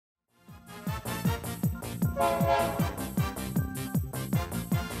All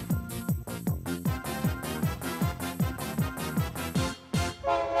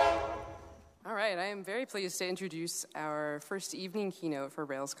right, I am very pleased to introduce our first evening keynote for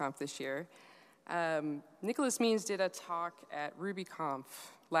RailsConf this year. Nickolas did a talk at RubyConf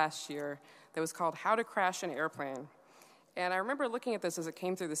last year that was called How to Crash an Airplane. And I remember looking at this as it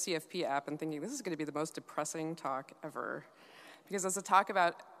came through the CFP app and thinking, this is going to be the most depressing talk ever. Because it's a talk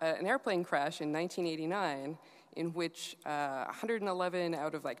about an airplane crash in 1989 in which 111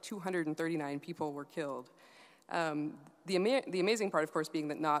 out of like 239 people were killed. The amazing part, of course, being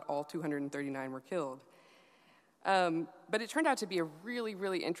that not all 239 were killed. But it turned out to be a really,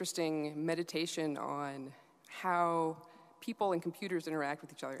 really interesting meditation on how people and computers interact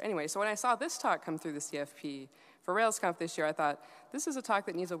with each other. Anyway, so when I saw this talk come through the CFP for RailsConf this year, I thought, this is a talk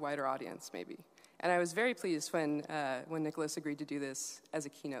that needs a wider audience, maybe. And I was very pleased when Nickolas agreed to do this as a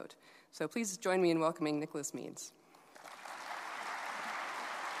keynote. So please join me in welcoming Nickolas Means.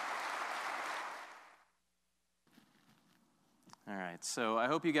 All right, so I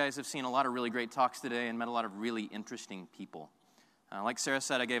hope you guys have seen a lot of really great talks today and met a lot of really interesting people. Like Sarah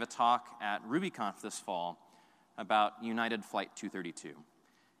said, I gave a talk at RubyConf this fall about United Flight 232.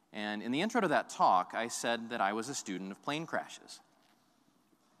 And in the intro to that talk, I said that I was a student of plane crashes.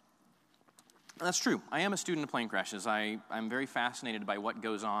 And that's true. I am a student of plane crashes. I'm very fascinated by what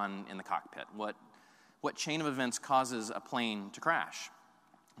goes on in the cockpit, what chain of events causes a plane to crash.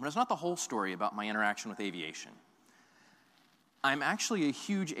 But it's not the whole story about my interaction with aviation. I'm actually a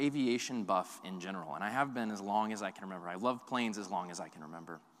huge aviation buff in general, and I have been as long as I can remember. I love planes as long as I can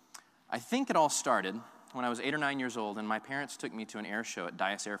remember. I think it all started when I was 8 or 9 years old, and my parents took me to an air show at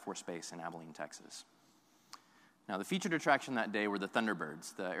Dyess Air Force Base in Abilene, Texas. Now, the featured attraction that day were the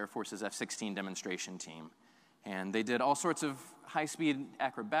Thunderbirds, the Air Force's F-16 demonstration team. And they did all sorts of high-speed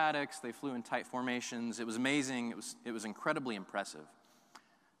acrobatics. They flew in tight formations. It was amazing. It was incredibly impressive.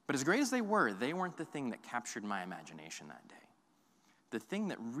 But as great as they weren't the thing that captured my imagination that day. The thing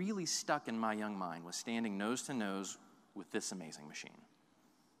that really stuck in my young mind was standing nose to nose with this amazing machine,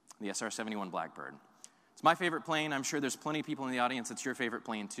 the SR-71 Blackbird. It's my favorite plane. I'm sure there's plenty of people in the audience that's your favorite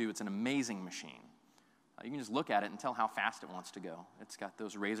plane too. It's an amazing machine. You can just look at it and tell how fast it wants to go. It's got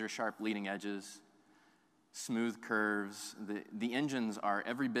those razor-sharp leading edges, smooth curves. The engines are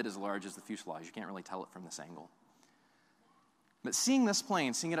every bit as large as the fuselage. You can't really tell it from this angle. But seeing this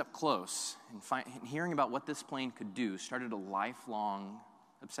plane, seeing it up close, and hearing about what this plane could do started a lifelong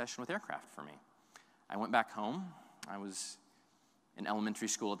obsession with aircraft for me. I went back home. I was in elementary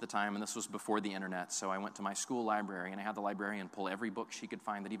school at the time, and this was before the internet, so I went to my school library, and I had the librarian pull every book she could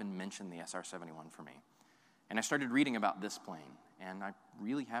find that even mentioned the SR-71 for me. And I started reading about this plane, and I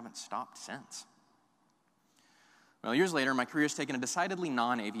really haven't stopped since. Well, years later, my career has taken a decidedly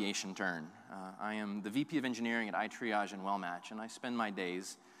non-aviation turn. I am the VP of Engineering at iTriage and WellMatch, and I spend my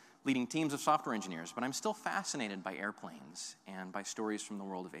days leading teams of software engineers, but I'm still fascinated by airplanes and by stories from the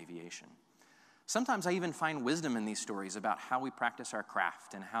world of aviation. Sometimes I even find wisdom in these stories about how we practice our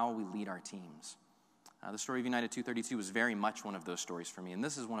craft and how we lead our teams. The story of United 232 was very much one of those stories for me, and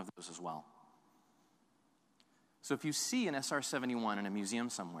this is one of those as well. So if you see an SR-71 in a museum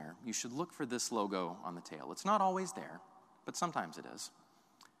somewhere, you should look for this logo on the tail. It's not always there, but sometimes it is.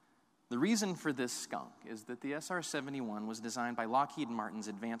 The reason for this skunk is that the SR-71 was designed by Lockheed Martin's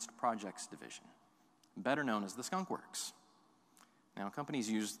Advanced Projects Division, better known as the Skunk Works. Now, companies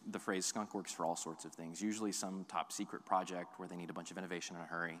use the phrase Skunk Works for all sorts of things, usually some top secret project where they need a bunch of innovation in a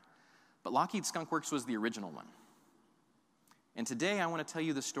hurry. But Lockheed Skunk Works was the original one. And today I want to tell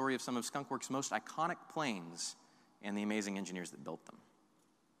you the story of some of Skunk Works' most iconic planes and the amazing engineers that built them.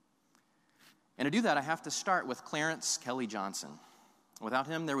 And to do that, I have to start with Clarence Kelly Johnson. Without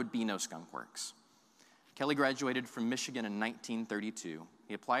him, there would be no Skunk Works. Kelly graduated from Michigan in 1932.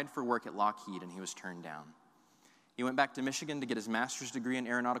 He applied for work at Lockheed, and he was turned down. He went back to Michigan to get his master's degree in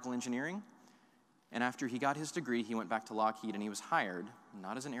aeronautical engineering, and after he got his degree, he went back to Lockheed, and he was hired,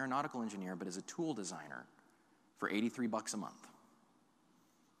 not as an aeronautical engineer, but as a tool designer for $83 a month.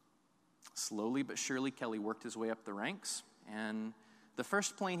 Slowly but surely, Kelly worked his way up the ranks, and the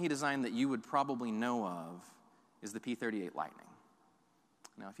first plane he designed that you would probably know of is the P-38 Lightning.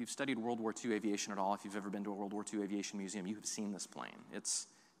 Now, if you've studied World War II aviation at all, if you've ever been to a World War II aviation museum, you have seen this plane. It's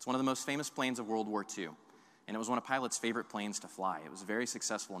one of the most famous planes of World War II, and it was one of pilots' favorite planes to fly. It was very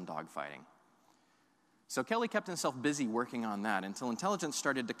successful in dogfighting. So Kelly kept himself busy working on that until intelligence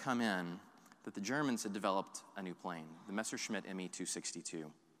started to come in that the Germans had developed a new plane, the Messerschmitt Me-262.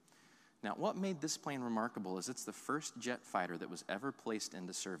 Now, what made this plane remarkable is it's the first jet fighter that was ever placed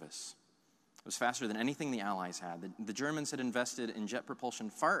into service. It was faster than anything the Allies had. The Germans had invested in jet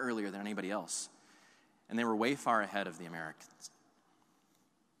propulsion far earlier than anybody else. and they were way far ahead of the Americans.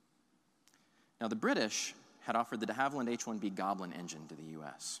 Now, the British had offered the de Havilland H-1B Goblin engine to the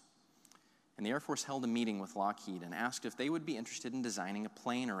U.S., and the Air Force held a meeting with Lockheed and asked if they would be interested in designing a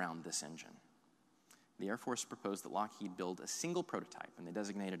plane around this engine. The Air Force proposed that Lockheed build a single prototype, and they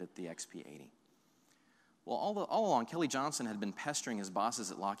designated it the XP-80. Well, all along, Kelly Johnson had been pestering his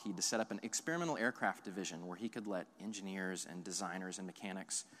bosses at Lockheed to set up an experimental aircraft division where he could let engineers and designers and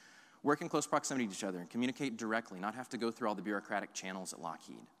mechanics work in close proximity to each other and communicate directly, not have to go through all the bureaucratic channels at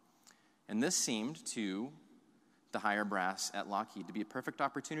Lockheed. And this seemed to the higher brass at Lockheed to be a perfect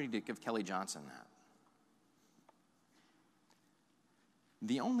opportunity to give Kelly Johnson that.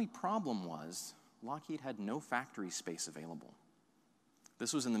 The only problem was Lockheed had no factory space available.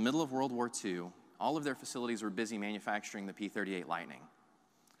 This was in the middle of World War II. All of their facilities were busy manufacturing the P-38 Lightning.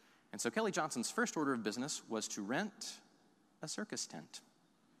 And so Kelly Johnson's first order of business was to rent a circus tent.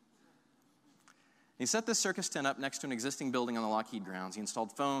 He set this circus tent up next to an existing building on the Lockheed grounds. He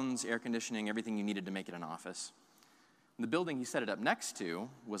installed phones, air conditioning, everything you needed to make it an office. The building he set it up next to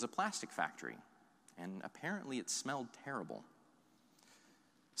was a plastic factory, and apparently it smelled terrible.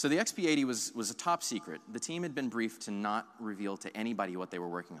 So the XP-80 was a top secret. The team had been briefed to not reveal to anybody what they were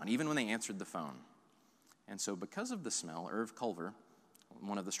working on, even when they answered the phone. And so because of the smell, Irv Culver,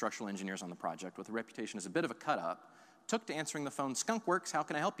 one of the structural engineers on the project, with a reputation as a bit of a cut-up, took to answering the phone, "Skunk Works, how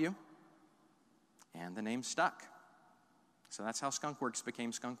can I help you?" And the name stuck. So that's how Skunk Works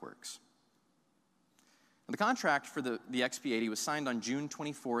became Skunk Works. The contract for the XP-80 was signed on June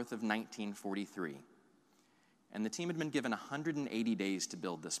 24th of 1943. And the team had been given 180 days to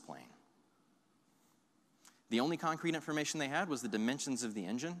build this plane. The only concrete information they had was the dimensions of the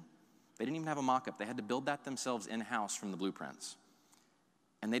engine. They didn't even have a mock-up. They had to build that themselves in-house from the blueprints.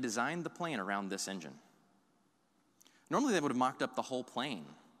 And they designed the plane around this engine. Normally, they would have mocked up the whole plane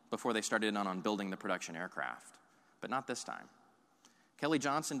before they started on building the production aircraft, but not this time. Kelly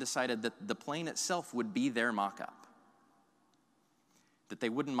Johnson decided that the plane itself would be their mock-up, that they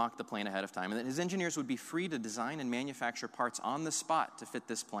wouldn't mock the plane ahead of time, and that his engineers would be free to design and manufacture parts on the spot to fit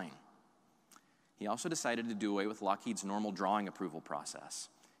this plane. He also decided to do away with Lockheed's normal drawing approval process.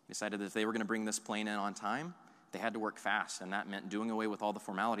 He decided that if they were going to bring this plane in on time, they had to work fast, and that meant doing away with all the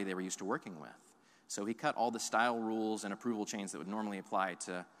formality they were used to working with. So he cut all the style rules and approval chains that would normally apply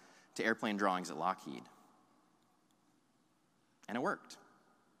to airplane drawings at Lockheed. And it worked.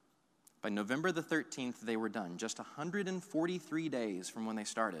 By November the 13th, they were done. Just 143 days from when they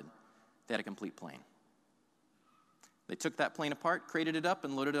started, they had a complete plane. They took that plane apart, crated it up,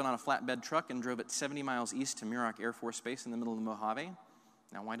 and loaded it on a flatbed truck and drove it 70 miles east to Muroc Air Force Base in the middle of the Mojave.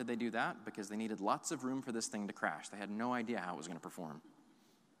 Now, why did they do that? Because they needed lots of room for this thing to crash. They had no idea how it was going to perform.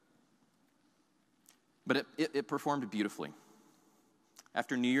 But it performed beautifully.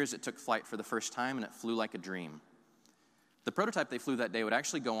 After New Year's, it took flight for the first time, and it flew like a dream. The prototype they flew that day would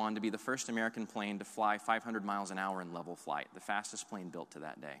actually go on to be the first American plane to fly 500 miles an hour in level flight, the fastest plane built to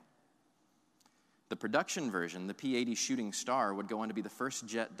that day. The production version, the P-80 Shooting Star, would go on to be the first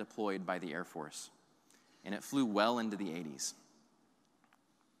jet deployed by the Air Force, and it flew well into the 80s.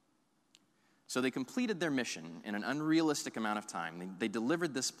 So they completed their mission in an unrealistic amount of time. They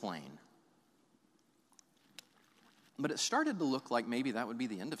delivered this plane. But it started to look like maybe that would be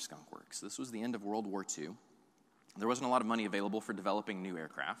the end of Skunk Works. This was the end of World War II. There wasn't a lot of money available for developing new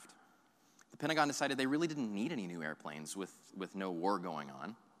aircraft. The Pentagon decided they really didn't need any new airplanes with no war going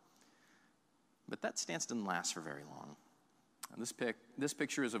on. But that stance didn't last for very long. And this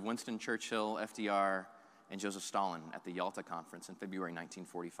picture is of Winston Churchill, FDR, and Joseph Stalin at the Yalta Conference in February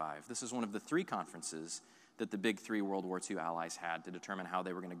 1945. This is one of the three conferences that the big three World War II allies had to determine how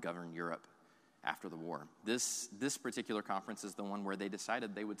they were going to govern Europe after the war. This particular conference is the one where they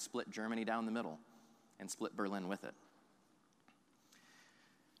decided they would split Germany down the middle and split Berlin with it.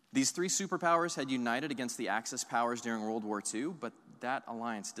 These three superpowers had united against the Axis powers during World War II, but that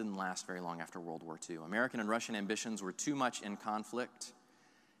alliance didn't last very long after World War II. American and Russian ambitions were too much in conflict,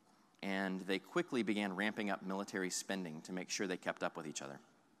 and they quickly began ramping up military spending to make sure they kept up with each other.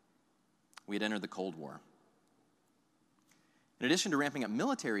 We had entered the Cold War. In addition to ramping up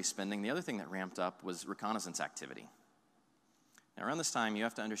military spending, the other thing that ramped up was reconnaissance activity. Now, around this time, you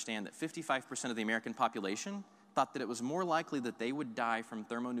have to understand that 55% of the American population thought that it was more likely that they would die from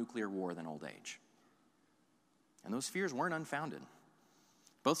thermonuclear war than old age. And those fears weren't unfounded.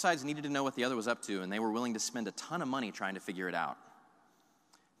 Both sides needed to know what the other was up to, and they were willing to spend a ton of money trying to figure it out.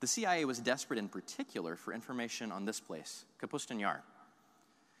 The CIA was desperate in particular for information on this place, Kapustin Yar.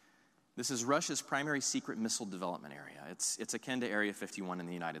 This is Russia's primary secret missile development area. It's akin to Area 51 in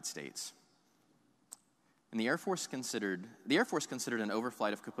the United States. And the Air Force considered an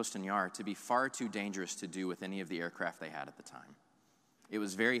overflight of Kapustin Yar to be far too dangerous to do with any of the aircraft they had at the time. It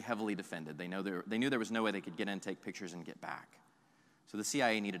was very heavily defended. They knew there was no way they could get in, take pictures, and get back. So the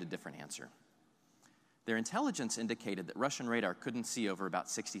CIA needed a different answer. Their intelligence indicated that Russian radar couldn't see over about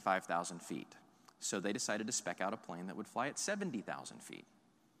 65,000 feet. So they decided to spec out a plane that would fly at 70,000 feet.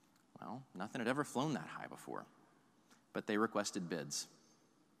 Well, nothing had ever flown that high before. But they requested bids.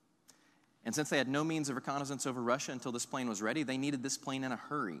 And since they had no means of reconnaissance over Russia until this plane was ready, they needed this plane in a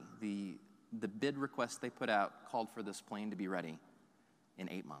hurry. The bid request they put out called for this plane to be ready in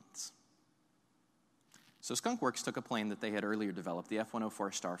 8 months. So Skunk Works took a plane that they had earlier developed, the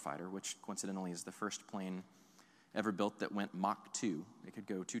F-104 Starfighter, which coincidentally is the first plane ever built that went Mach 2. It could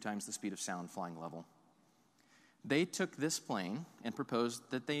go 2 times the speed of sound flying level. They took this plane and proposed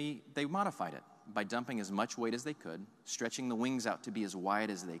that they modified it by dumping as much weight as they could, stretching the wings out to be as wide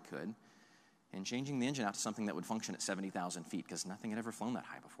as they could, and changing the engine out to something that would function at 70,000 feet, because nothing had ever flown that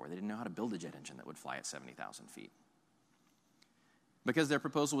high before. They didn't know how to build a jet engine that would fly at 70,000 feet. Because their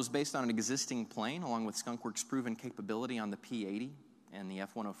proposal was based on an existing plane, along with Skunk Works' proven capability on the P-80 and the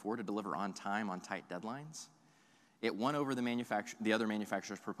F-104 to deliver on time on tight deadlines, it won over the other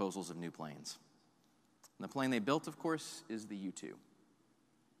manufacturers' proposals of new planes. And the plane they built, of course, is the U-2.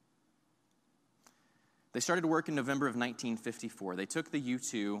 They started work in November of 1954. They took the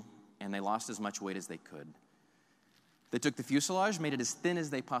U-2 and they lost as much weight as they could. They took the fuselage, made it as thin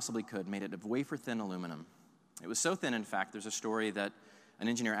as they possibly could, made it of wafer-thin aluminum. It was so thin, in fact, there's a story that an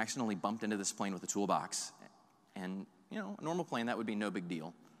engineer accidentally bumped into this plane with a toolbox. And, a normal plane, that would be no big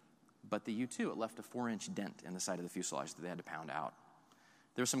deal. But the U-2, it left a 4-inch dent in the side of the fuselage that they had to pound out.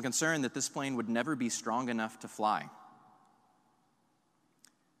 There was some concern that this plane would never be strong enough to fly.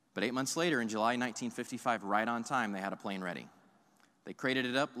 But 8 months later, in July 1955, right on time, they had a plane ready. They crated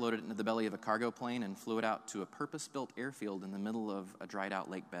it up, loaded it into the belly of a cargo plane, and flew it out to a purpose-built airfield in the middle of a dried-out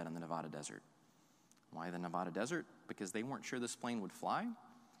lake bed in the Nevada desert. Why the Nevada desert? Because they weren't sure this plane would fly,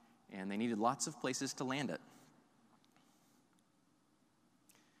 and they needed lots of places to land it.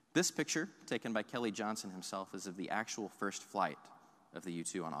 This picture, taken by Kelly Johnson himself, is of the actual first flight of the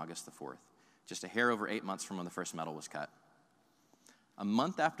U-2 on August the 4th, just a hair over 8 months from when the first metal was cut. A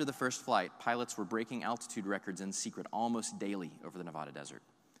month after the first flight, pilots were breaking altitude records in secret almost daily over the Nevada desert.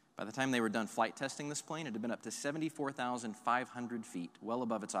 By the time they were done flight testing this plane, it had been up to 74,500 feet, well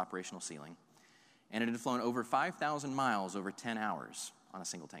above its operational ceiling, and it had flown over 5,000 miles over 10 hours on a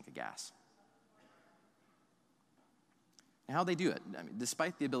single tank of gas. Now, how'd they do it?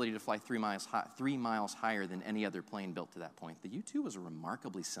 Despite the ability to fly 3 miles higher than any other plane built to that point, the U-2 was a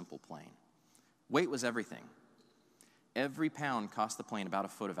remarkably simple plane. Weight was everything. Every pound cost the plane about a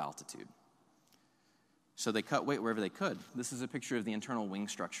foot of altitude. So they cut weight wherever they could. This is a picture of the internal wing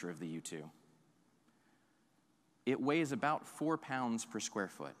structure of the U-2. It weighs about 4 pounds per square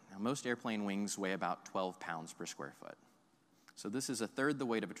foot. Now, most airplane wings weigh about 12 pounds per square foot. So this is a third the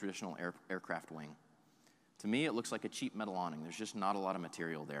weight of a traditional aircraft wing. To me, it looks like a cheap metal awning. There's just not a lot of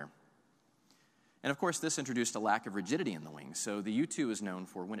material there. And of course, this introduced a lack of rigidity in the wings. So the U-2 is known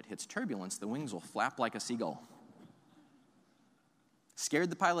for when it hits turbulence, the wings will flap like a seagull. Scared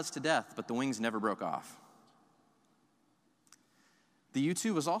the pilots to death, but the wings never broke off. The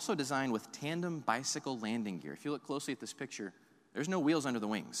U-2 was also designed with tandem bicycle landing gear. If you look closely at this picture, there's no wheels under the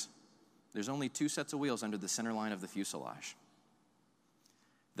wings. There's only 2 sets of wheels under the center line of the fuselage.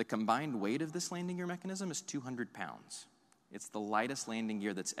 The combined weight of this landing gear mechanism is 200 pounds. It's the lightest landing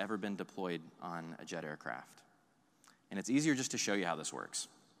gear that's ever been deployed on a jet aircraft. And it's easier just to show you how this works.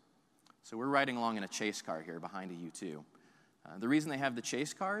 So we're riding along in a chase car here behind a U-2. The reason they have the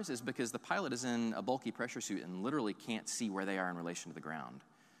chase cars is because the pilot is in a bulky pressure suit and literally can't see where they are in relation to the ground.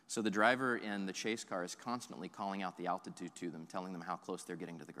 So the driver in the chase car is constantly calling out the altitude to them, telling them how close they're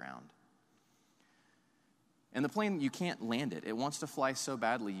getting to the ground. And the plane, you can't land it. It wants to fly so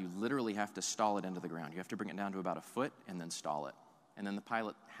badly, you literally have to stall it into the ground. You have to bring it down to about a foot and then stall it. And then the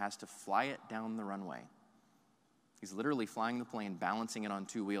pilot has to fly it down the runway. He's literally flying the plane, balancing it on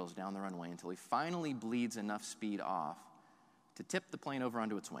 2 wheels down the runway until he finally bleeds enough speed off to tip the plane over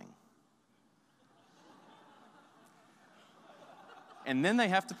onto its wing. And then they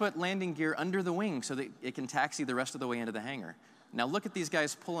have to put landing gear under the wing so that it can taxi the rest of the way into the hangar. Now look at these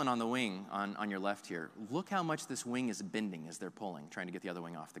guys pulling on the wing on your left here. Look how much this wing is bending as they're pulling, trying to get the other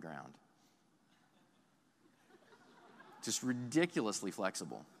wing off the ground. Just ridiculously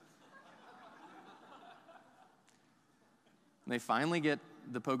flexible. And they finally get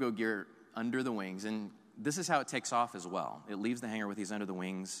the pogo gear under the wings, and this is how it takes off as well. It leaves the hangar with these under the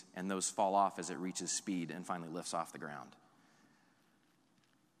wings, and those fall off as it reaches speed and finally lifts off the ground.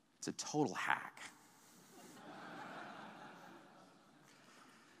 It's a total hack.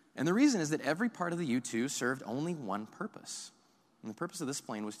 And the reason is that every part of the U-2 served only one purpose. And the purpose of this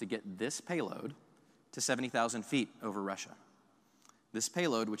plane was to get this payload to 70,000 feet over Russia. This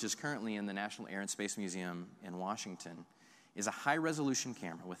payload, which is currently in the National Air and Space Museum in Washington, is a high-resolution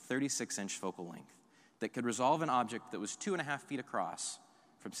camera with 36-inch focal length that could resolve an object that was 2.5 feet across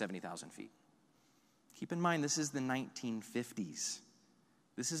from 70,000 feet. Keep in mind, this is the 1950s.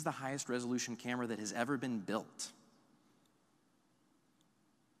 This is the highest resolution camera that has ever been built.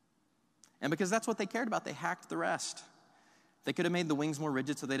 And because that's what they cared about, they hacked the rest. They could have made the wings more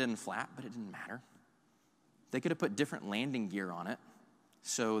rigid so they didn't flap, but it didn't matter. They could have put different landing gear on it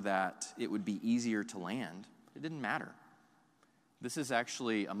so that it would be easier to land. It didn't matter. This is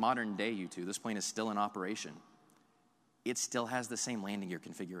actually a modern-day U-2. This plane is still in operation. It still has the same landing gear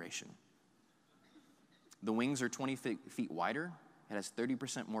configuration. The wings are 20 feet wider. It has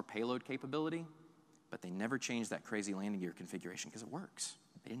 30% more payload capability, but they never changed that crazy landing gear configuration because it works.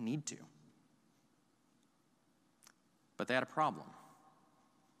 They didn't need to. But they had a problem.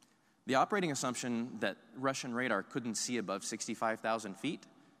 The operating assumption that Russian radar couldn't see above 65,000 feet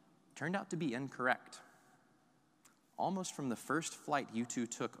turned out to be incorrect. Almost from the first flight U-2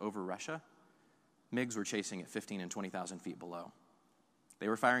 took over Russia, MiGs were chasing at 15 and 20,000 feet below. They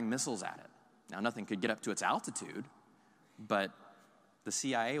were firing missiles at it. Now, nothing could get up to its altitude, but the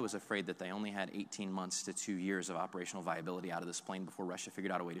CIA was afraid that they only had 18 months to 2 years of operational viability out of this plane before Russia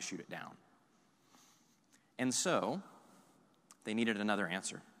figured out a way to shoot it down. And so, they needed another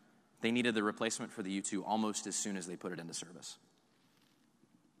answer. They needed the replacement for the U-2 almost as soon as they put it into service.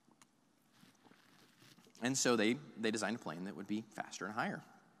 And so they designed a plane that would be faster and higher.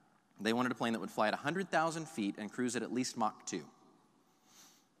 They wanted a plane that would fly at 100,000 feet and cruise at least Mach 2,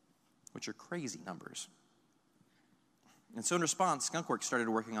 which are crazy numbers. And so in response, Skunk started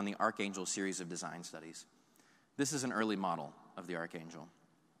working on the Archangel series of design studies. This is an early model of the Archangel.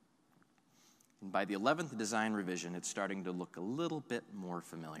 And by the 11th design revision, it's starting to look a little bit more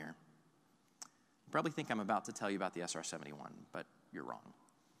familiar. You probably think I'm about to tell you about the SR-71, but you're wrong.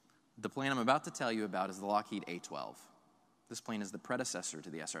 The plane I'm about to tell you about is the Lockheed A-12. This plane is the predecessor to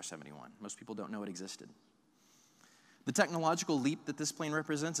the SR-71. Most people don't know it existed. The technological leap that this plane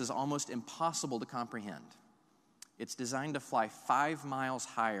represents is almost impossible to comprehend. It's designed to fly 5 miles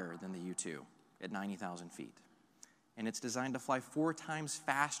higher than the U-2 at 90,000 feet. And it's designed to fly 4 times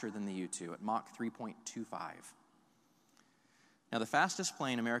faster than the U-2 at Mach 3.25. Now, the fastest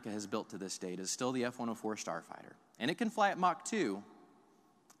plane America has built to this date is still the F-104 Starfighter. And it can fly at Mach 2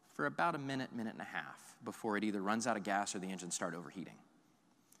 for about a minute, minute and a half before it either runs out of gas or the engines start overheating.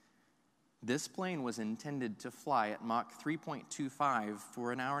 This plane was intended to fly at Mach 3.25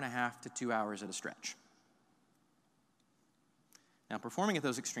 for 1.5 hours to 2 hours at a stretch. Now, performing at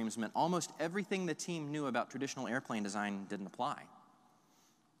those extremes meant almost everything the team knew about traditional airplane design didn't apply.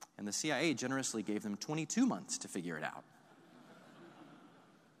 And the CIA generously gave them 22 months to figure it out,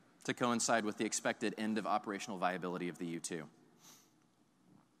 to coincide with the expected end of operational viability of the U-2.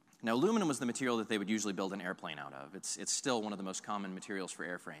 Now, aluminum was the material that they would usually build an airplane out of. It's still one of the most common materials for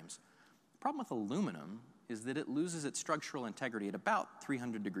airframes. The problem with aluminum is that it loses its structural integrity at about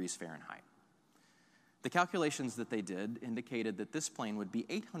 300 degrees Fahrenheit. The calculations that they did indicated that this plane would be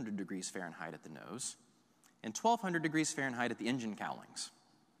 800 degrees Fahrenheit at the nose and 1,200 degrees Fahrenheit at the engine cowlings.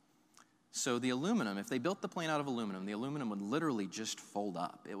 So the aluminum, if they built the plane out of aluminum, the aluminum would literally just fold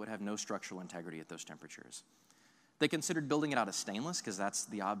up. It would have no structural integrity at those temperatures. They considered building it out of stainless because that's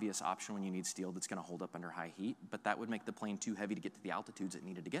the obvious option when you need steel that's going to hold up under high heat, but that would make the plane too heavy to get to the altitudes it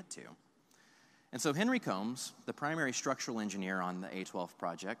needed to get to. And so Henry Combs, the primary structural engineer on the A-12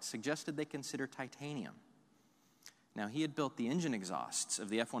 project, suggested they consider titanium. Now, he had built the engine exhausts of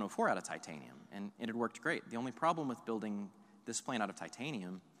the F-104 out of titanium, and it had worked great. The only problem with building this plane out of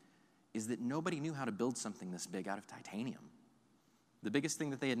titanium is that nobody knew how to build something this big out of titanium. The biggest thing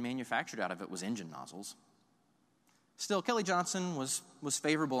that they had manufactured out of it was engine nozzles. Still, Kelly Johnson was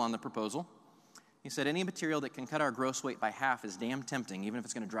favorable on the proposal. He said, any material that can cut our gross weight by half is damn tempting, even if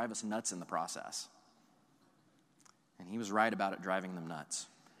it's going to drive us nuts in the process. And he was right about it driving them nuts.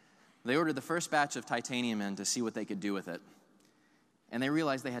 They ordered the first batch of titanium in to see what they could do with it. And they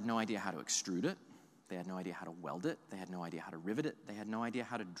realized they had no idea how to extrude it. They had no idea how to weld it. They had no idea how to rivet it. They had no idea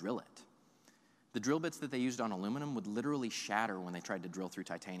how to drill it. The drill bits that they used on aluminum would literally shatter when they tried to drill through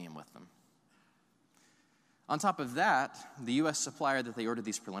titanium with them. On top of that, the U.S. supplier that they ordered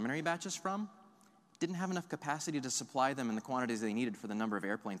these preliminary batches from didn't have enough capacity to supply them in the quantities they needed for the number of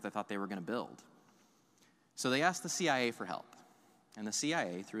airplanes they thought they were going to build. So they asked the CIA for help. And the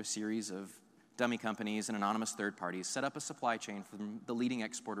CIA, through a series of dummy companies and anonymous third parties, set up a supply chain from the leading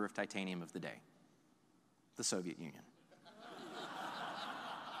exporter of titanium of the day, the Soviet Union.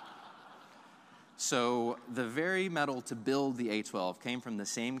 So the very metal to build the A-12 came from the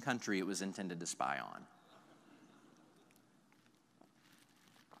same country it was intended to spy on.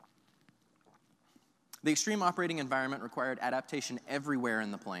 The extreme operating environment required adaptation everywhere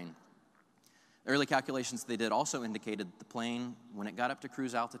in the plane. Early calculations they did also indicated that the plane, when it got up to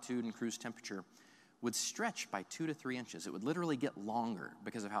cruise altitude and cruise temperature, would stretch by 2 to 3 inches. It would literally get longer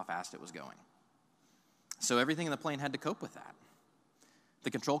because of how fast it was going. So everything in the plane had to cope with that. The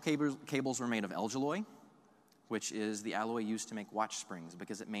control cables were made of alloy, which is the alloy used to make watch springs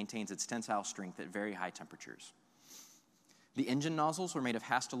because it maintains its tensile strength at very high temperatures. The engine nozzles were made of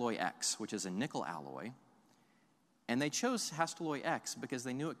Hastelloy X, which is a nickel alloy, and they chose Hastelloy X because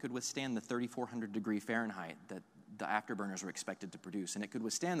they knew it could withstand the 3,400 degree Fahrenheit that the afterburners were expected to produce, and it could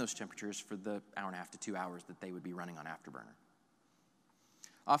withstand those temperatures for the 1.5 to 2 hours that they would be running on afterburner.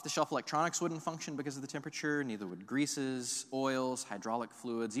 Off-the-shelf electronics wouldn't function because of the temperature, neither would greases, oils, hydraulic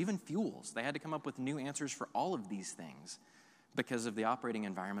fluids, even fuels. They had to come up with new answers for all of these things because of the operating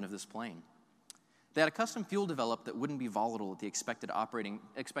environment of this plane. They had a custom fuel developed that wouldn't be volatile at the expected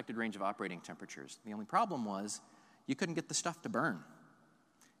range of operating temperatures. The only problem was you couldn't get the stuff to burn.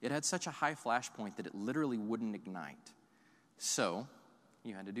 It had such a high flash point that it literally wouldn't ignite. So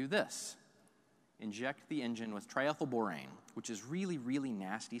you had to do this. Inject the engine with triethylborane, which is really, really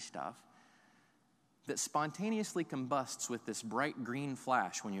nasty stuff that spontaneously combusts with this bright green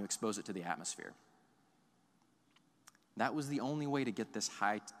flash when you expose it to the atmosphere. That was the only way to get this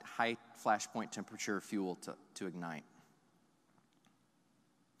high flash point temperature fuel to ignite.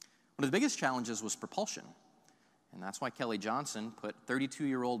 One of the biggest challenges was propulsion, and that's why Kelly Johnson put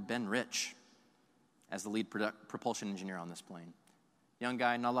 32-year-old Ben Rich as the lead propulsion engineer on this plane. Young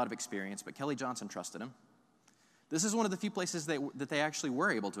guy, not a lot of experience, but Kelly Johnson trusted him. This is one of the few places that they actually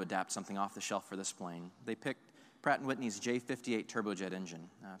were able to adapt something off the shelf for this plane. They picked Pratt & Whitney's J58 turbojet engine.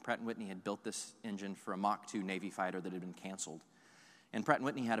 Pratt & Whitney had built this engine for a Mach 2 Navy fighter that had been canceled. And Pratt &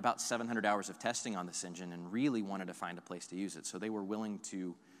 Whitney had about 700 hours of testing on this engine and really wanted to find a place to use it. So they were willing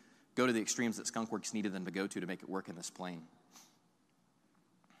to go to the extremes that Skunk Works needed them to go to make it work in this plane.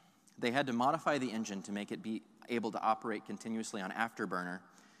 They had to modify the engine to make it be able to operate continuously on afterburner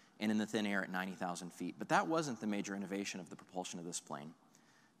and in the thin air at 90,000 feet. But that wasn't the major innovation of the propulsion of this plane.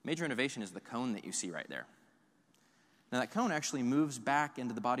 Major innovation is the cone that you see right there. Now that cone actually moves back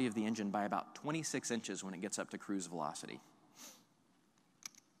into the body of the engine by about 26 inches when it gets up to cruise velocity.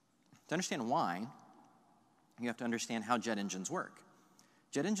 To understand why, you have to understand how jet engines work.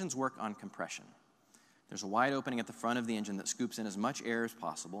 Jet engines work on compression. There's a wide opening at the front of the engine that scoops in as much air as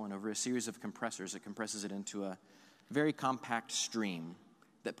possible, and over a series of compressors, it compresses it into a very compact stream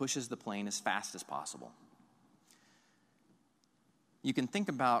that pushes the plane as fast as possible. You can think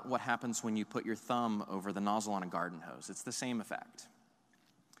about what happens when you put your thumb over the nozzle on a garden hose. It's the same effect.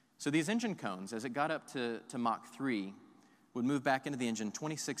 So these engine cones, as it got up to Mach 3, would move back into the engine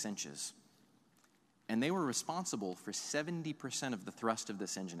 26 inches, and they were responsible for 70% of the thrust of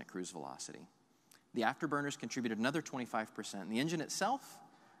this engine at cruise velocity. The afterburners contributed another 25%, and the engine itself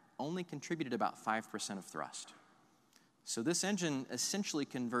only contributed about 5% of thrust. So this engine essentially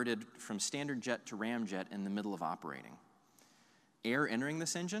converted from standard jet to ramjet in the middle of operating. Air entering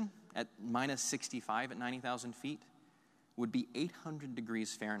this engine at minus 65 at 90,000 feet would be 800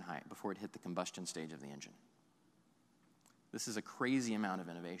 degrees Fahrenheit before it hit the combustion stage of the engine. This is a crazy amount of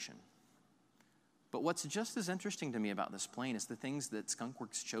innovation. But what's just as interesting to me about this plane is the things that Skunk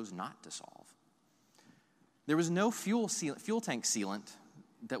Works chose not to solve. There was no fuel tank sealant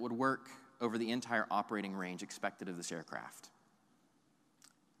that would work over the entire operating range expected of this aircraft.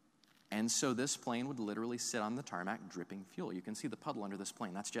 And so this plane would literally sit on the tarmac dripping fuel. You can see the puddle under this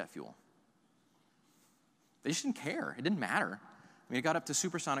plane. That's jet fuel. They just didn't care. It didn't matter. I mean, it got up to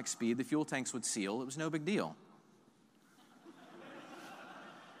supersonic speed. The fuel tanks would seal. It was no big deal.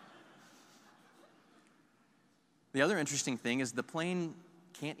 The other interesting thing is the plane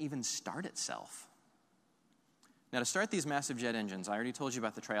can't even start itself. Now, to start these massive jet engines, I already told you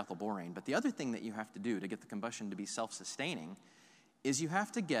about the triethylborane, but the other thing that you have to do to get the combustion to be self-sustaining is you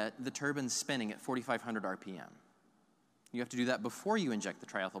have to get the turbines spinning at 4,500 RPM. You have to do that before you inject the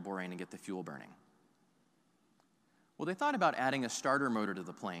triethylborane and get the fuel burning. Well, they thought about adding a starter motor to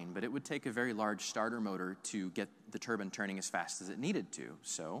the plane, but it would take a very large starter motor to get the turbine turning as fast as it needed to.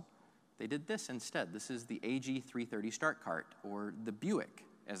 So they did this instead. This is the AG-330 start cart, or the Buick,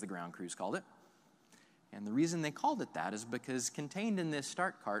 as the ground crews called it. And the reason they called it that is because contained in this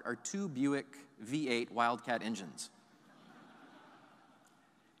start cart are 2 Buick V8 Wildcat engines.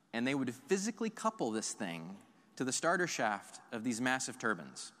 And they would physically couple this thing to the starter shaft of these massive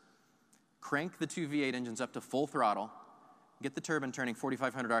turbines, crank the 2 V8 engines up to full throttle, get the turbine turning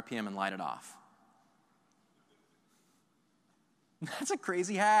 4,500 RPM, and light it off. That's a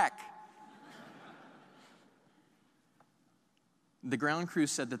crazy hack. The ground crew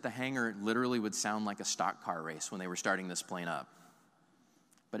said that the hangar literally would sound like a stock car race when they were starting this plane up.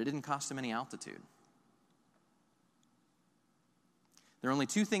 But it didn't cost them any altitude. There are only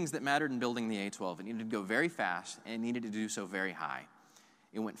two things that mattered in building the A-12. It needed to go very fast, and it needed to do so very high.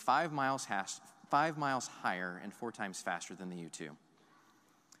 It went 5 miles higher and 4 times faster than the U-2.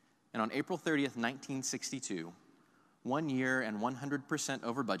 And on April 30th, 1962, 1 year and 100%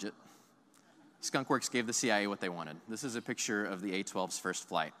 over budget, Skunk Works gave the CIA what they wanted. This is a picture of the A-12's first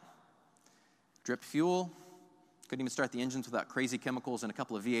flight. Drip fuel, couldn't even start the engines without crazy chemicals and a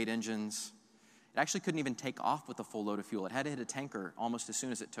couple of V8 engines. It actually couldn't even take off with a full load of fuel. It had to hit a tanker almost as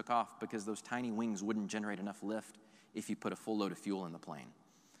soon as it took off because those tiny wings wouldn't generate enough lift if you put a full load of fuel in the plane.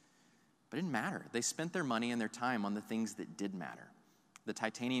 But it didn't matter. They spent their money and their time on the things that did matter. The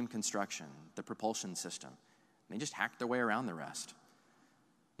titanium construction, the propulsion system. They just hacked their way around the rest.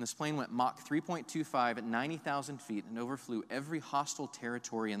 And this plane went Mach 3.25 at 90,000 feet and overflew every hostile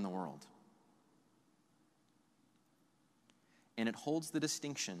territory in the world. And it holds the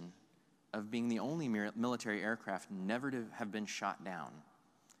distinction of being the only military aircraft never to have been shot down,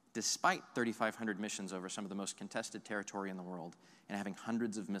 despite 3,500 missions over some of the most contested territory in the world and having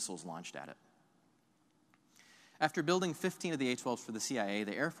hundreds of missiles launched at it. After building 15 of the A-12s for the CIA,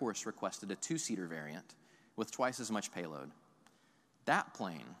 the Air Force requested a 2-seater variant with twice as much payload. That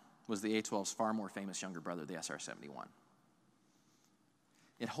plane was the A-12's far more famous younger brother, the SR-71.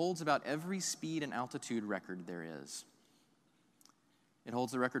 It holds about every speed and altitude record there is. It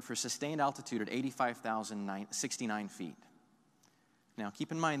holds the record for sustained altitude at 85,069 feet. Now,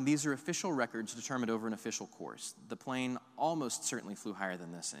 keep in mind, these are official records determined over an official course. The plane almost certainly flew higher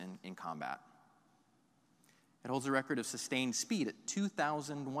than this in combat. It holds a record of sustained speed at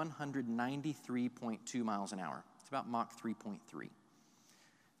 2,193.2 miles an hour. It's about Mach 3.3.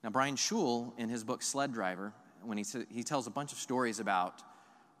 Now, Brian Schul, in his book Sled Driver, when he tells a bunch of stories about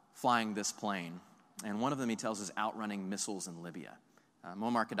flying this plane, and one of them he tells is outrunning missiles in Libya.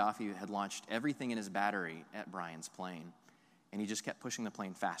 Muammar Gaddafi had launched everything in his battery at Brian's plane, and he just kept pushing the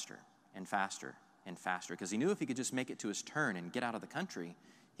plane faster and faster and faster, because he knew if he could just make it to his turn and get out of the country,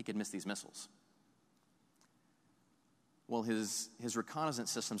 he could miss these missiles. Well, his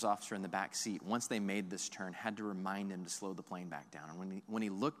reconnaissance systems officer in the back seat, once they made this turn, had to remind him to slow the plane back down. And when he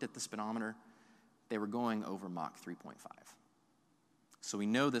looked at the speedometer, they were going over Mach 3.5. So we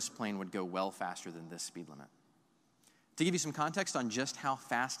know this plane would go well faster than this speed limit. To give you some context on just how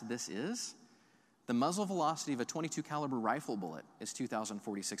fast this is, the muzzle velocity of a .22 caliber rifle bullet is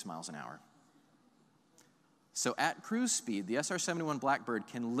 2,046 miles an hour. So at cruise speed, the SR-71 Blackbird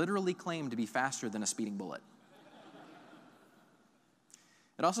can literally claim to be faster than a speeding bullet.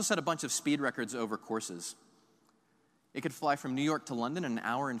 It also set a bunch of speed records over courses. It could fly from New York to London in 1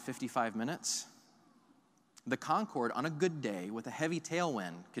 hour and 55 minutes. The Concorde, on a good day with a heavy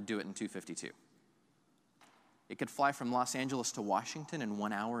tailwind, could do it in 2:52. It could fly from Los Angeles to Washington in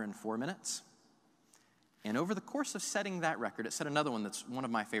 1 hour and 4 minutes. And over the course of setting that record, it set another one that's one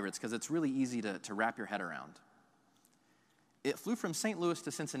of my favorites because it's really easy to wrap your head around. It flew from St. Louis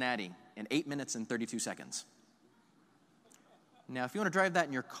to Cincinnati in 8 minutes and 32 seconds. Now, if you want to drive that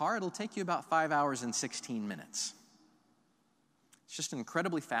in your car, it'll take you about 5 hours and 16 minutes. It's just an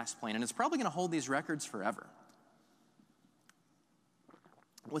incredibly fast plane, and it's probably going to hold these records forever.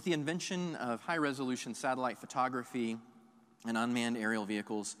 With the invention of high-resolution satellite photography and unmanned aerial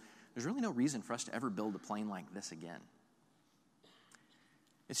vehicles, there's really no reason for us to ever build a plane like this again.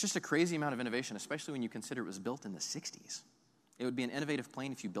 It's just a crazy amount of innovation, especially when you consider it was built in the 60s. It would be an innovative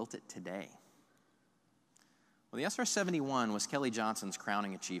plane if you built it today. Well, the SR-71 was Kelly Johnson's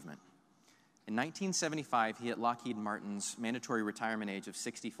crowning achievement. In 1975, he hit Lockheed Martin's mandatory retirement age of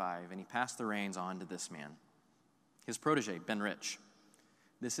 65, and he passed the reins on to this man, his protege, Ben Rich.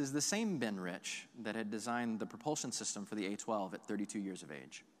 This is the same Ben Rich that had designed the propulsion system for the A-12 at 32 years of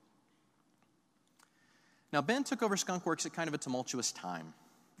age. Now, Ben took over Skunk Works at kind of a tumultuous time.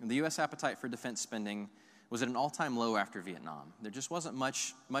 And the U.S. appetite for defense spending was at an all-time low after Vietnam. There just wasn't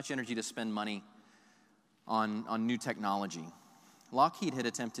much energy to spend money on new technology. Lockheed had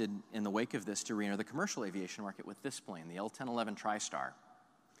attempted, in the wake of this, to re-enter the commercial aviation market with this plane, the L-1011 TriStar,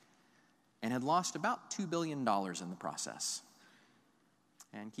 and had lost about $2 billion in the process.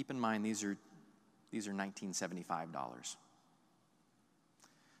 And keep in mind, these are 1975 dollars.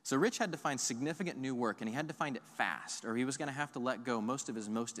 So Rich had to find significant new work, and he had to find it fast, or he was going to have to let go most of his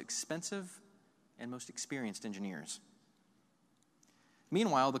most expensive and most experienced engineers.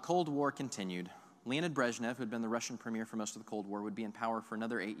 Meanwhile, the Cold War continued. Leonid Brezhnev, who had been the Russian premier for most of the Cold War, would be in power for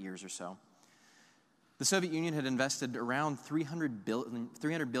another 8 years or so. The Soviet Union had invested around 300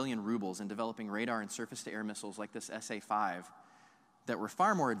 billion rubles in developing radar and surface-to-air missiles like this SA-5 that were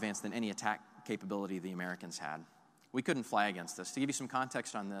far more advanced than any attack capability the Americans had. We couldn't fly against this. To give you some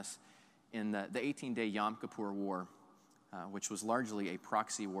context on this, in the 18-day Yom Kippur War, which was largely a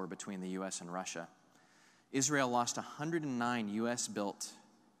proxy war between the U.S. and Russia, Israel lost 109 U.S.-built,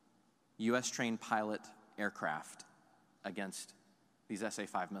 U.S.-trained pilot aircraft against these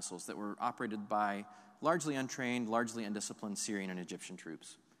SA-5 missiles that were operated by largely untrained, largely undisciplined Syrian and Egyptian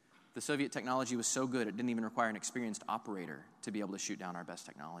troops. The Soviet technology was so good it didn't even require an experienced operator to be able to shoot down our best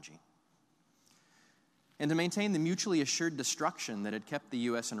technology. And to maintain the mutually assured destruction that had kept the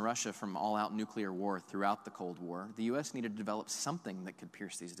U.S. and Russia from all-out nuclear war throughout the Cold War, the U.S. needed to develop something that could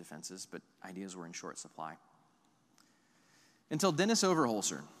pierce these defenses, but ideas were in short supply. Until Dennis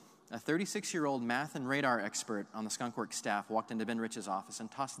Overholser, a 36-year-old math and radar expert on the Skunk Works staff, walked into Ben Rich's office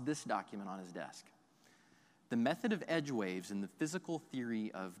and tossed this document on his desk. The Method of Edge Waves in the Physical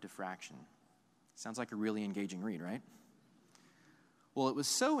Theory of Diffraction. Sounds like a really engaging read, right? Well, it was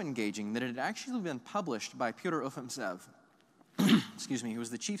so engaging that it had actually been published by Pyotr Ufimtsev, excuse me, who was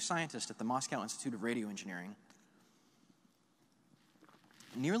the chief scientist at the Moscow Institute of Radio Engineering,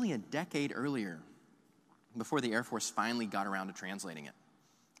 nearly a decade earlier, before the Air Force finally got around to translating it.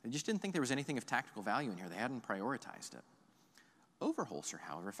 They just didn't think there was anything of tactical value in here. They hadn't prioritized it. Overholser,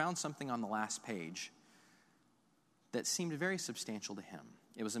 however, found something on the last page that seemed very substantial to him.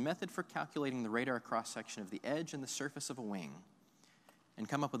 It was a method for calculating the radar cross-section of the edge and the surface of a wing and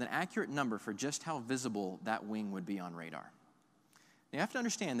come up with an accurate number for just how visible that wing would be on radar. Now, you have to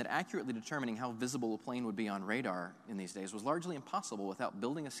understand that accurately determining how visible a plane would be on radar in these days was largely impossible without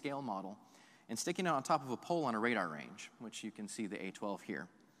building a scale model and sticking it on top of a pole on a radar range, which you can see the A-12 here.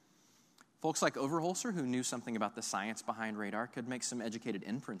 Folks like Overholser, who knew something about the science behind radar, could make some educated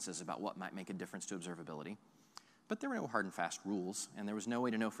inferences about what might make a difference to observability. But there were no hard and fast rules, and there was no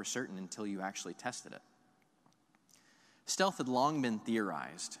way to know for certain until you actually tested it. Stealth had long been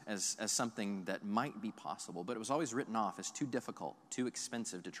theorized as something that might be possible, but it was always written off as too difficult, too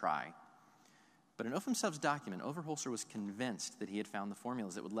expensive to try. But in Ufimtsev's document, Overholser was convinced that he had found the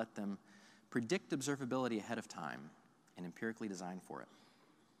formulas that would let them predict observability ahead of time and empirically design for it.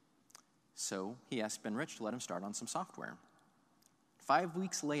 So he asked Ben Rich to let him start on some software. 5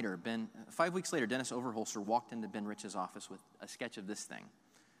 weeks later, Dennis Overholser walked into Ben Rich's office with a sketch of this thing,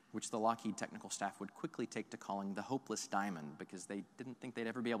 which the Lockheed technical staff would quickly take to calling the hopeless diamond because they didn't think they'd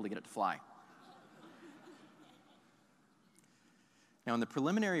ever be able to get it to fly. Now, in the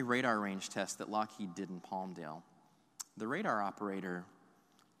preliminary radar range test that Lockheed did in Palmdale, the radar operator,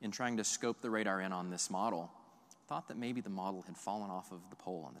 in trying to scope the radar in on this model, thought that maybe the model had fallen off of the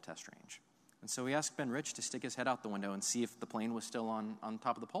pole on the test range. And so he asked Ben Rich to stick his head out the window and see if the plane was still on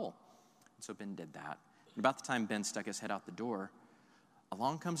top of the pole. And so Ben did that. And about the time Ben stuck his head out the door,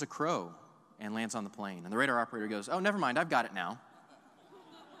 along comes a crow and lands on the plane. And the radar operator goes, "Oh, never mind, I've got it now."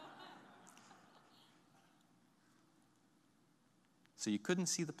 So you couldn't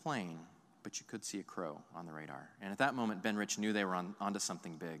see the plane, but you could see a crow on the radar. And at that moment, Ben Rich knew they were onto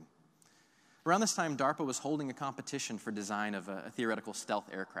something big. Around this time, DARPA was holding a competition for design of a theoretical stealth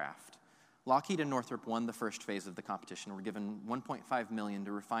aircraft. Lockheed and Northrop won the first phase of the competition, were given $1.5 million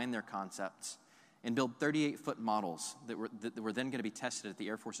to refine their concepts and build 38-foot models that were then going to be tested at the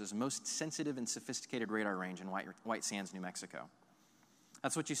Air Force's most sensitive and sophisticated radar range in White Sands, New Mexico.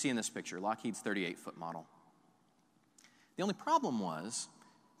 That's what you see in this picture, Lockheed's 38-foot model. The only problem was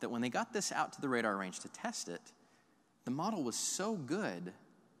that when they got this out to the radar range to test it, the model was so good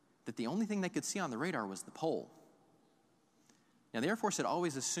that the only thing they could see on the radar was the pole. Now, the Air Force had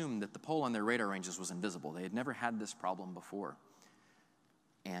always assumed that the pole on their radar ranges was invisible. They had never had this problem before.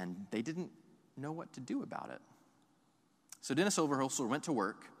 And they didn't know what to do about it. So Dennis Overholser went to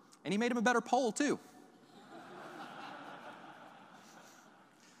work, and he made him a better pole, too.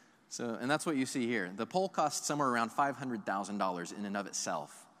 And that's what you see here. The pole cost somewhere around $500,000 in and of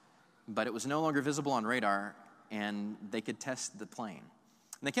itself. But it was no longer visible on radar, and they could test the plane.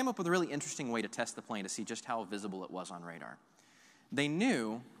 And they came up with a really interesting way to test the plane to see just how visible it was on radar. They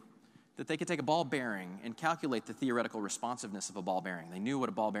knew that they could take a ball bearing and calculate the theoretical responsiveness of a ball bearing. They knew what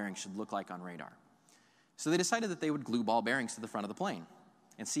a ball bearing should look like on radar. So they decided that they would glue ball bearings to the front of the plane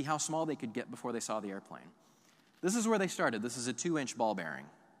and see how small they could get before they saw the airplane. This is where they started. This is a 2-inch ball bearing.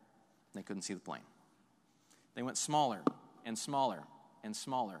 They couldn't see the plane. They went smaller and smaller and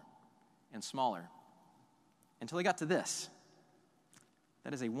smaller and smaller until they got to this.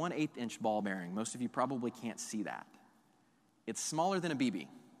 That is a 1/8-inch ball bearing. Most of you probably can't see that. It's smaller than a BB.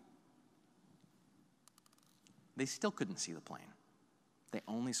 They still couldn't see the plane. They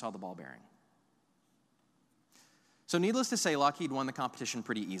only saw the ball bearing. So needless to say, Lockheed won the competition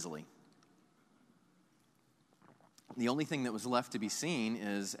pretty easily. The only thing that was left to be seen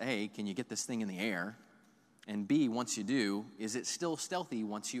is, A, can you get this thing in the air? And B, once you do, is it still stealthy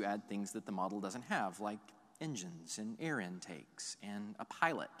once you add things that the model doesn't have, like engines and air intakes and a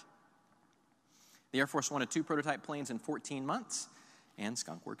pilot? The Air Force wanted 2 prototype planes in 14 months, and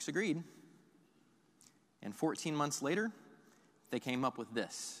Skunk Works agreed. And 14 months later, they came up with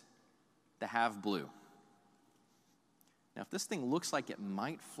this, the Have Blue. Now, if this thing looks like it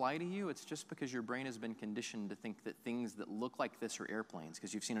might fly to you, it's just because your brain has been conditioned to think that things that look like this are airplanes,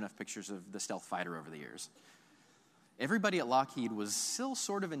 because you've seen enough pictures of the stealth fighter over the years. Everybody at Lockheed was still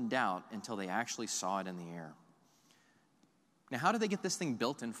sort of in doubt until they actually saw it in the air. Now, how did they get this thing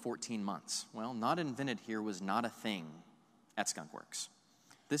built in 14 months? Well, not invented here was not a thing at Skunk Works.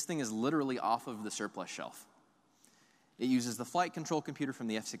 This thing is literally off of the surplus shelf. It uses the flight control computer from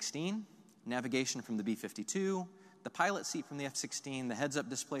the F-16, navigation from the B-52, the pilot seat from the F-16, the heads-up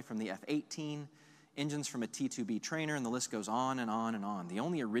display from the F-18, engines from a T-2B trainer, and the list goes on and on and on. The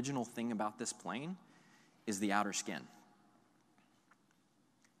only original thing about this plane is the outer skin.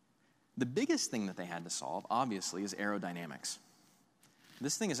 The biggest thing that they had to solve, obviously, is aerodynamics.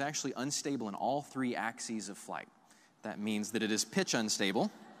 This thing is actually unstable in all 3 axes of flight. That means that it is pitch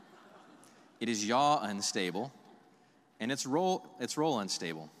unstable, it is yaw unstable, and it's roll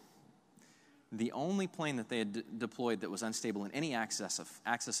unstable. The only plane that they had deployed that was unstable in any axis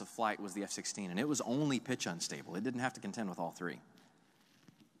of flight was the F-16, and it was only pitch unstable. It didn't have to contend with all 3.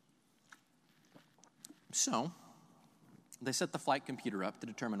 So they set the flight computer up to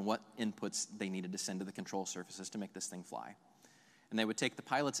determine what inputs they needed to send to the control surfaces to make this thing fly. And they would take the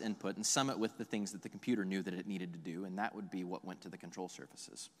pilot's input and sum it with the things that the computer knew that it needed to do, and that would be what went to the control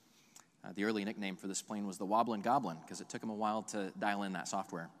surfaces. The early nickname for this plane was the Wobblin' Goblin, because it took them a while to dial in that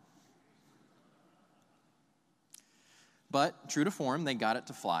software. But, true to form, they got it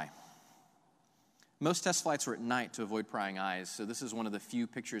to fly. Most test flights were at night to avoid prying eyes, so this is one of the few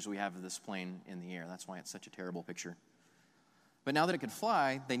pictures we have of this plane in the air. That's why it's such a terrible picture. But now that it could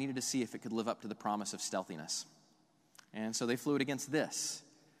fly, they needed to see if it could live up to the promise of stealthiness. And so they flew it against this,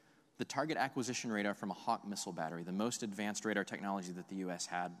 the target acquisition radar from a Hawk missile battery, the most advanced radar technology that the U.S.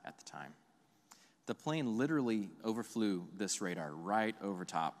 had at the time. The plane literally overflew this radar right over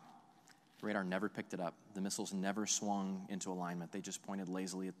top. The radar never picked it up. The missiles never swung into alignment. They just pointed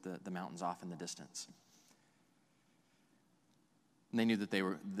lazily at the mountains off in the distance. And they knew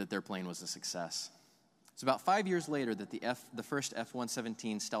that their plane was a success. It's about 5 years later that the first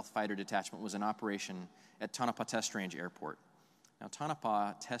F-117 stealth fighter detachment was in operation at Tonopah Test Range Airport. Now,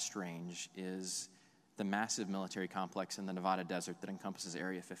 Tonopah Test Range is the massive military complex in the Nevada desert that encompasses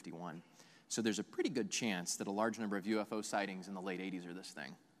Area 51. So there's a pretty good chance that a large number of UFO sightings in the late 80s are this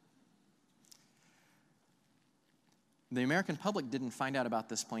thing. The American public didn't find out about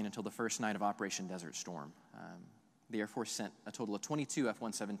this plane until the first night of Operation Desert Storm. The Air Force sent a total of 22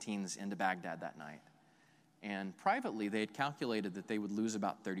 F-117s into Baghdad that night. And privately, they had calculated that they would lose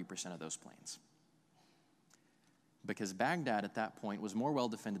about 30% of those planes. Because Baghdad at that point was more well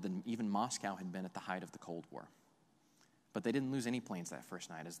defended than even Moscow had been at the height of the Cold War. But they didn't lose any planes that first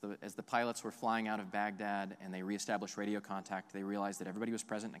night. As the pilots were flying out of Baghdad and they reestablished radio contact, they realized that everybody was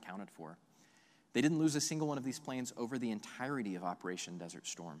present and accounted for. They didn't lose a single one of these planes over the entirety of Operation Desert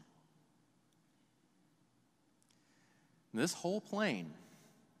Storm. This whole plane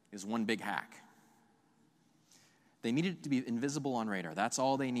is one big hack. They needed it to be invisible on radar. That's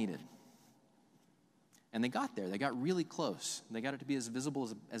all they needed. And they got there. They got really close. They got it to be as visible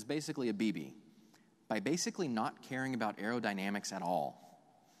as basically a BB by basically not caring about aerodynamics at all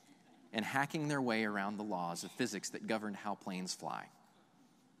and hacking their way around the laws of physics that governed how planes fly.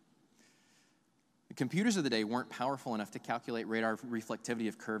 The computers of the day weren't powerful enough to calculate radar reflectivity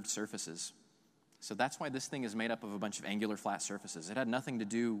of curved surfaces. So that's why this thing is made up of a bunch of angular flat surfaces. It had nothing to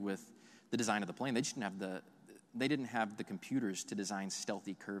do with the design of the plane. They didn't have the computers to design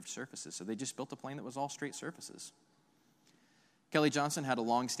stealthy curved surfaces, so they just built a plane that was all straight surfaces. Kelly Johnson had a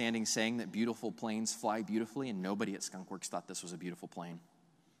long-standing saying that beautiful planes fly beautifully, and nobody at Skunk Works thought this was a beautiful plane.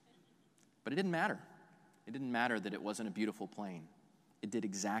 But it didn't matter. It didn't matter that it wasn't a beautiful plane. It did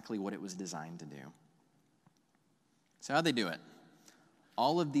exactly what it was designed to do. So how'd they do it?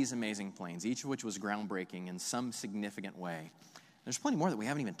 All of these amazing planes, each of which was groundbreaking in some significant way. There's plenty more that we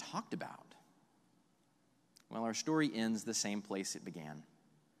haven't even talked about. Well, our story ends the same place it began.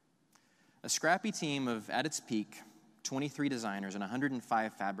 A scrappy team of, at its peak, 23 designers and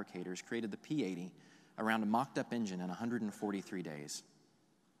 105 fabricators created the P-80 around a mocked-up engine in 143 days.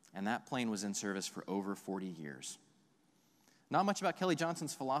 And that plane was in service for over 40 years. Not much about Kelly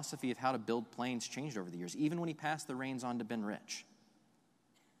Johnson's philosophy of how to build planes changed over the years, even when he passed the reins on to Ben Rich.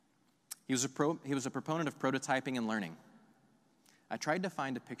 He was a proponent of prototyping and learning. I tried to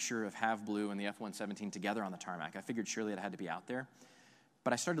find a picture of Have Blue and the F-117 together on the tarmac. I figured surely it had to be out there.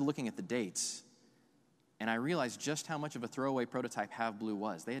 But I started looking at the dates, and I realized just how much of a throwaway prototype Have Blue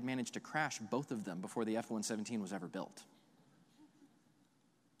was. They had managed to crash both of them before the F-117 was ever built.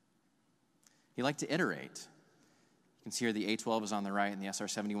 He liked to iterate. You can see here the A-12 is on the right and the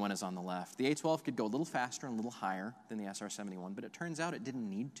SR-71 is on the left. The A-12 could go a little faster and a little higher than the SR-71, but it turns out it didn't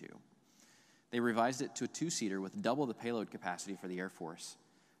need to. They revised it to a two-seater with double the payload capacity for the Air Force,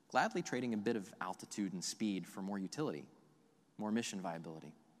 gladly trading a bit of altitude and speed for more utility, more mission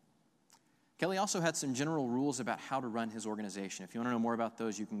viability. Kelly also had some general rules about how to run his organization. If you want to know more about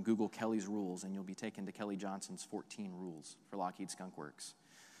those, you can Google Kelly's rules, and you'll be taken to Kelly Johnson's 14 rules for Lockheed Skunk Works.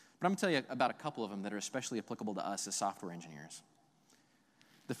 But I'm going to tell you about a couple of them that are especially applicable to us as software engineers.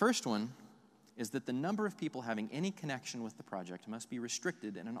 The first one is that the number of people having any connection with the project must be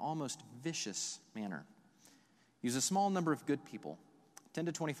restricted in an almost vicious manner. Use a small number of good people, 10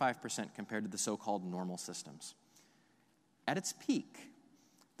 to 25% compared to the so-called normal systems. At its peak,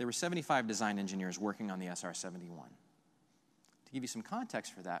 there were 75 design engineers working on the SR-71. To give you some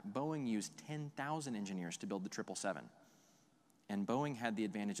context for that, Boeing used 10,000 engineers to build the 777, and Boeing had the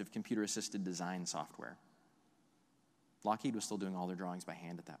advantage of computer-assisted design software. Lockheed was still doing all their drawings by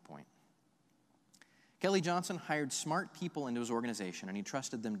hand at that point. Kelly Johnson hired smart people into his organization, and he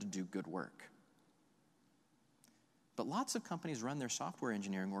trusted them to do good work. But lots of companies run their software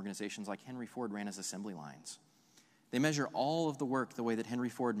engineering organizations like Henry Ford ran his assembly lines. They measure all of the work the way that Henry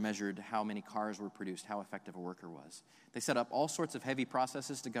Ford measured how many cars were produced, how effective a worker was. They set up all sorts of heavy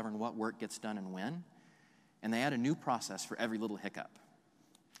processes to govern what work gets done and when, and they add a new process for every little hiccup.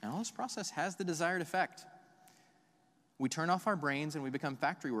 And all this process has the desired effect. We turn off our brains and we become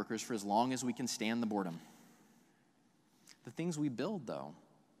factory workers for as long as we can stand the boredom. The things we build, though,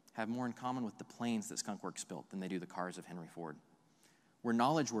 have more in common with the planes that Skunk Works built than they do the cars of Henry Ford. We're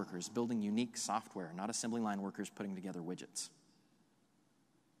knowledge workers building unique software, not assembly line workers putting together widgets.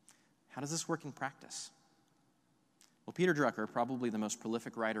 How does this work in practice? Well, Peter Drucker, probably the most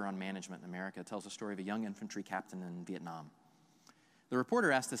prolific writer on management in America, tells the story of a young infantry captain in Vietnam. The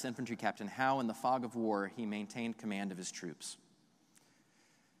reporter asked this infantry captain how, in the fog of war, he maintained command of his troops.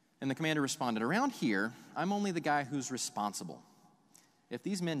 And the commander responded, "Around here, I'm only the guy who's responsible. If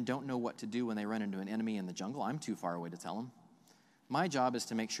these men don't know what to do when they run into an enemy in the jungle, I'm too far away to tell them. My job is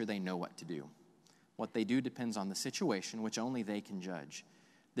to make sure they know what to do. What they do depends on the situation, which only they can judge.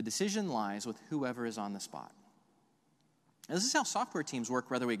 The decision lies with whoever is on the spot." And this is how software teams work,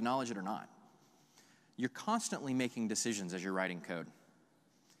 whether we acknowledge it or not. You're constantly making decisions as you're writing code.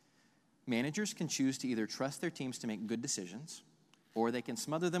 Managers can choose to either trust their teams to make good decisions, or they can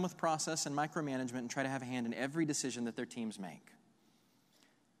smother them with process and micromanagement and try to have a hand in every decision that their teams make.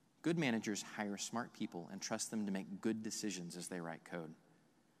 Good managers hire smart people and trust them to make good decisions as they write code.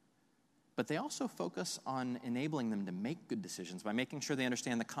 But they also focus on enabling them to make good decisions by making sure they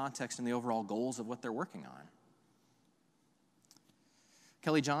understand the context and the overall goals of what they're working on.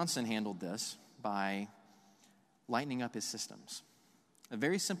 Kelly Johnson handled this by lightening up his systems. A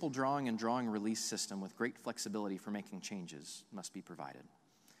very simple drawing and drawing release system with great flexibility for making changes must be provided.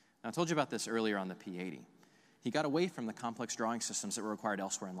 Now, I told you about this earlier on the P-80. He got away from the complex drawing systems that were required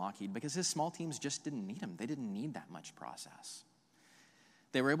elsewhere in Lockheed because his small teams just didn't need them. They didn't need that much process.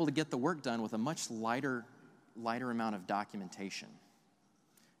 They were able to get the work done with a much lighter amount of documentation.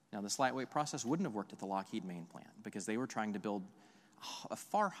 Now, this lightweight process wouldn't have worked at the Lockheed main plant because they were trying to build a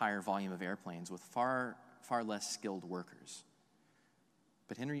far higher volume of airplanes with far less skilled workers.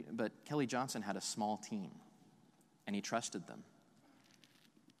 But Kelly Johnson had a small team, and he trusted them.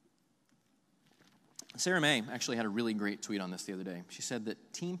 Sarah May actually had a really great tweet on this the other day. She said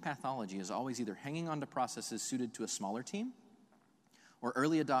that team pathology is always either hanging on to processes suited to a smaller team or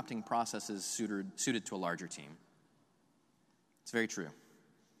early adopting processes suited to a larger team. It's very true.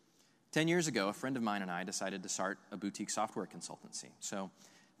 10 years ago, a friend of mine and I decided to start a boutique software consultancy. So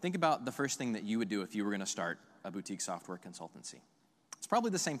think about the first thing that you would do if you were going to start a boutique software consultancy. It's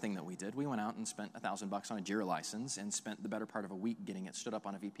probably the same thing that we did. We went out and spent $1,000 on a Jira license and spent the better part of a week getting it stood up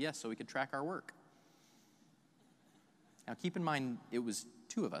on a VPS so we could track our work. Now, keep in mind, it was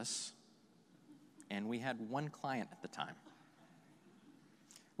 2 of us, and we had 1 client at the time.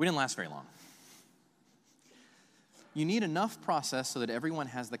 We didn't last very long. You need enough process so that everyone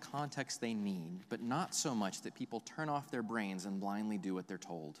has the context they need, but not so much that people turn off their brains and blindly do what they're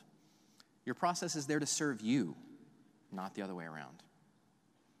told. Your process is there to serve you, not the other way around.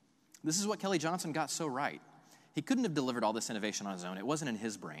 This is what Kelly Johnson got so right. He couldn't have delivered all this innovation on his own. It wasn't in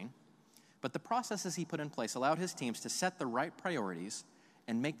his brain. But the processes he put in place allowed his teams to set the right priorities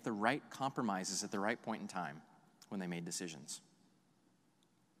and make the right compromises at the right point in time when they made decisions.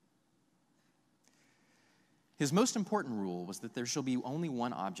 His most important rule was that there shall be only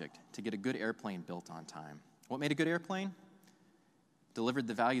one object to get a good airplane built on time. What made a good airplane? Delivered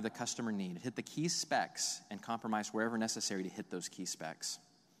the value the customer needed, hit the key specs, and compromised wherever necessary to hit those key specs.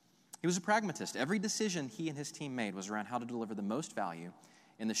 He was a pragmatist. Every decision he and his team made was around how to deliver the most value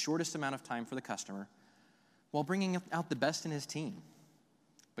in the shortest amount of time for the customer while bringing out the best in his team.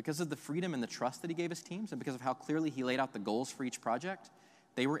 Because of the freedom and the trust that he gave his teams and because of how clearly he laid out the goals for each project,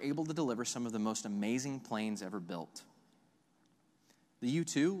 they were able to deliver some of the most amazing planes ever built. The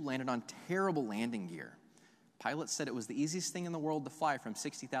U-2 landed on terrible landing gear. Pilots said it was the easiest thing in the world to fly from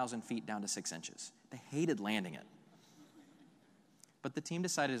 60,000 feet down to 6 inches. They hated landing it. But the team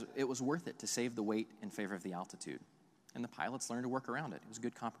decided it was worth it to save the weight in favor of the altitude. And the pilots learned to work around it. It was a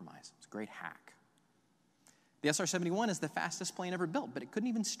good compromise. It was a great hack. The SR-71 is the fastest plane ever built, but it couldn't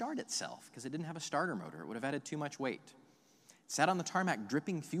even start itself because it didn't have a starter motor. It would have added too much weight. It sat on the tarmac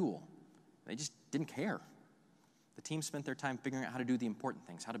dripping fuel. They just didn't care. The team spent their time figuring out how to do the important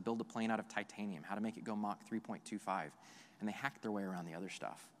things, how to build a plane out of titanium, how to make it go Mach 3.25, and they hacked their way around the other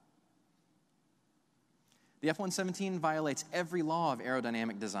stuff. The F-117 violates every law of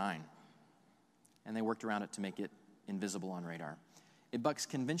aerodynamic design, and they worked around it to make it invisible on radar. It bucks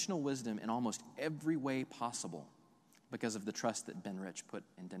conventional wisdom in almost every way possible because of the trust that Ben Rich put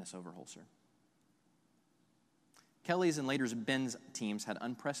in Dennis Overholser. Kelly's and later Ben's teams had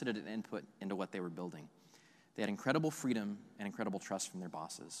unprecedented input into what they were building. They had incredible freedom and incredible trust from their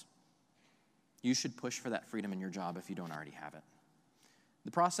bosses. You should push for that freedom in your job if you don't already have it.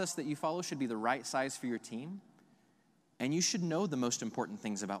 The process that you follow should be the right size for your team, and you should know the most important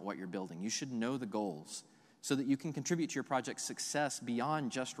things about what you're building. You should know the goals so that you can contribute to your project's success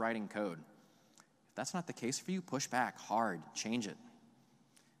beyond just writing code. If that's not the case for you, push back hard, change it.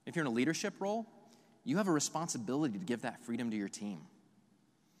 If you're in a leadership role, you have a responsibility to give that freedom to your team.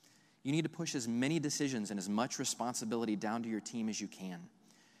 You need to push as many decisions and as much responsibility down to your team as you can.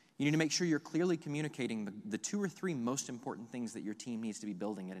 You need to make sure you're clearly communicating the 2 or 3 most important things that your team needs to be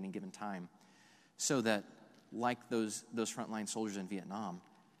building at any given time so that, like those frontline soldiers in Vietnam,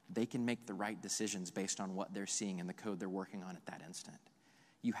 they can make the right decisions based on what they're seeing in the code they're working on at that instant.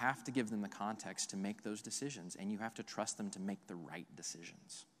 You have to give them the context to make those decisions, and you have to trust them to make the right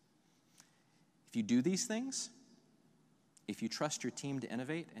decisions. If you do these things, if you trust your team to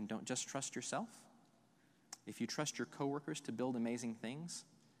innovate and don't just trust yourself, if you trust your coworkers to build amazing things,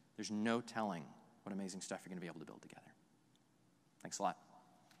 there's no telling what amazing stuff you're going to be able to build together. Thanks a lot.